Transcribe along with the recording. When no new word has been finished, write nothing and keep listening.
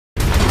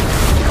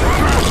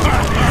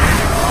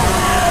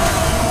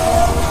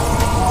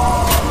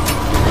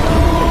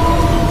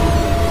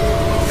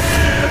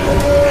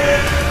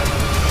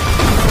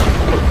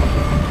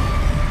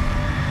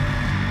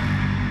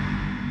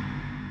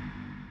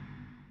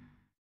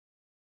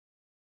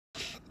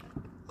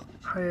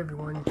Hi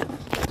everyone,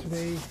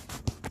 today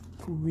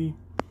we'll be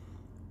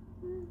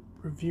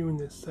reviewing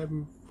the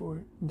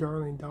 7-Foot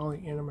Darling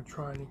Dolly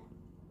Animatronic.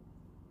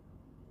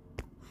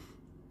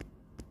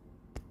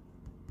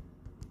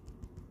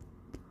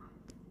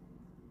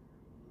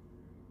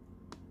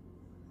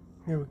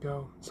 Here we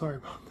go, sorry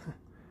about that.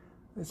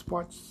 Let's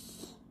watch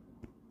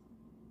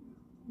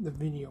the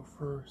video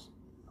first,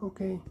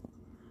 okay?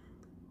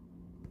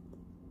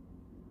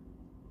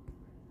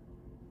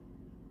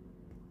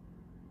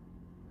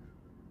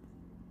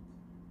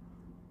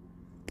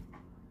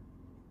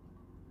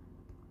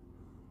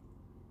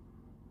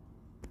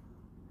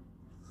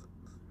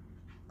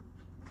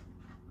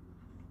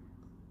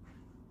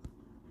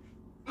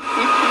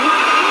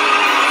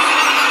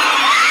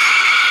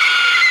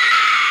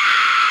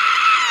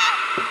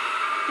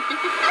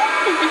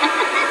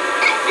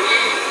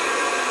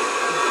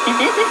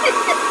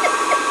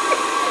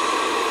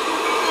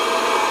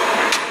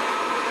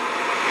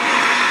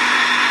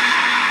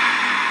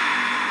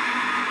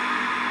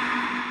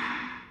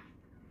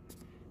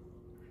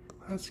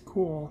 That's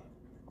cool.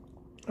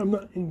 I'm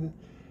not in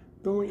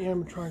the only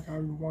animatronic I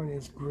would want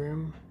is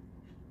Grimm,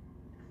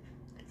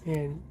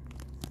 and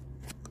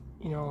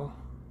you know,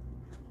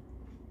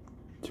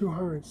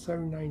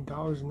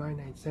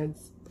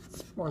 $279.99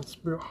 on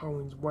Spirit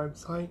Halloween's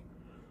website.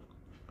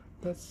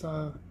 That's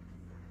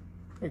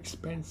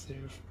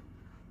expensive.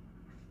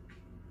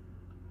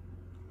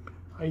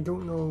 I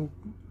don't know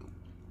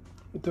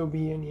if there'll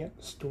be any at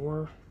the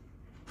store.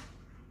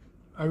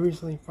 I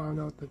recently found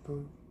out that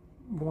the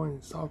one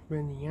in South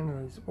Bend,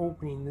 Indiana is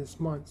opening this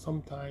month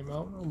sometime. I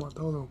don't know about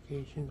those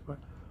locations, but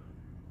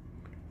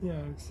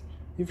yeah,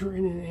 if you're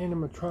in an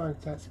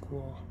animatronics, that's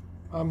cool.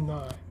 I'm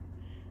not.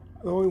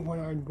 The only one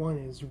I'd want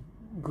is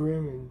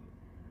Grimm, and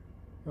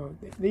you know,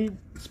 they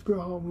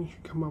Spirit Halloween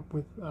should come up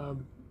with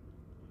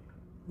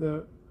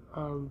the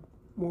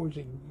what was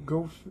it,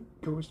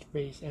 ghost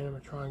face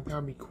animatronic.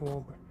 That'd be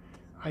cool, but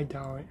I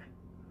doubt it.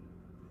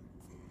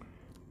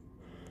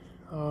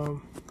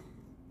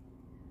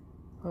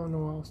 I don't know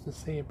what else to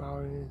say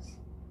about it.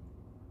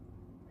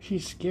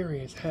 She's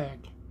scary as heck.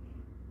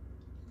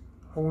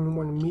 I wouldn't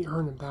want to meet her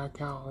in the back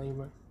alley,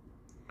 but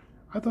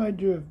I thought I'd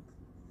do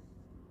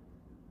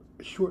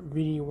a short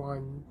video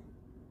on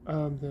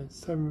the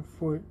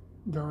 7-Foot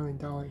Darling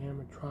Dolly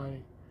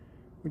Animatronic,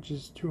 which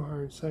is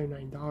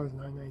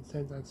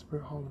 $279.99 on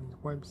Spirit Halloween's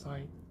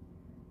website.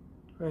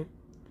 Right?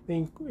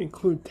 They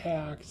include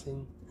tax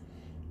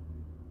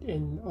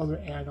and other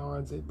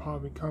add-ons. It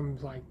probably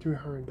comes like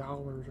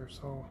 $300 or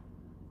so.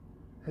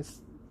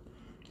 It's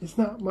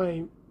not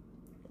my.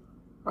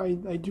 I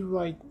do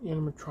like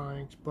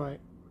animatronics, but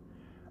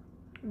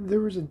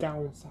there is a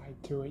downside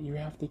to it. You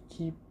have to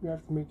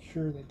make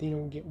sure that they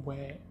don't get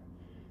wet,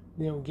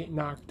 they don't get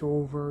knocked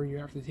over. You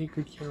have to take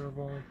good care of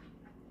them.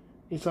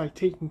 It's like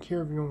taking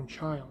care of your own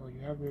child. You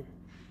have to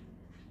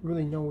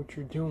really know what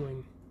you're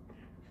doing.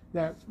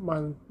 That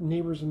my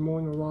neighbors are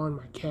mowing the lawn.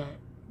 My cat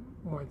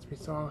wants me,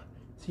 so I'll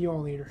see you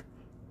all later.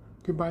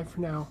 Goodbye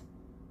for now.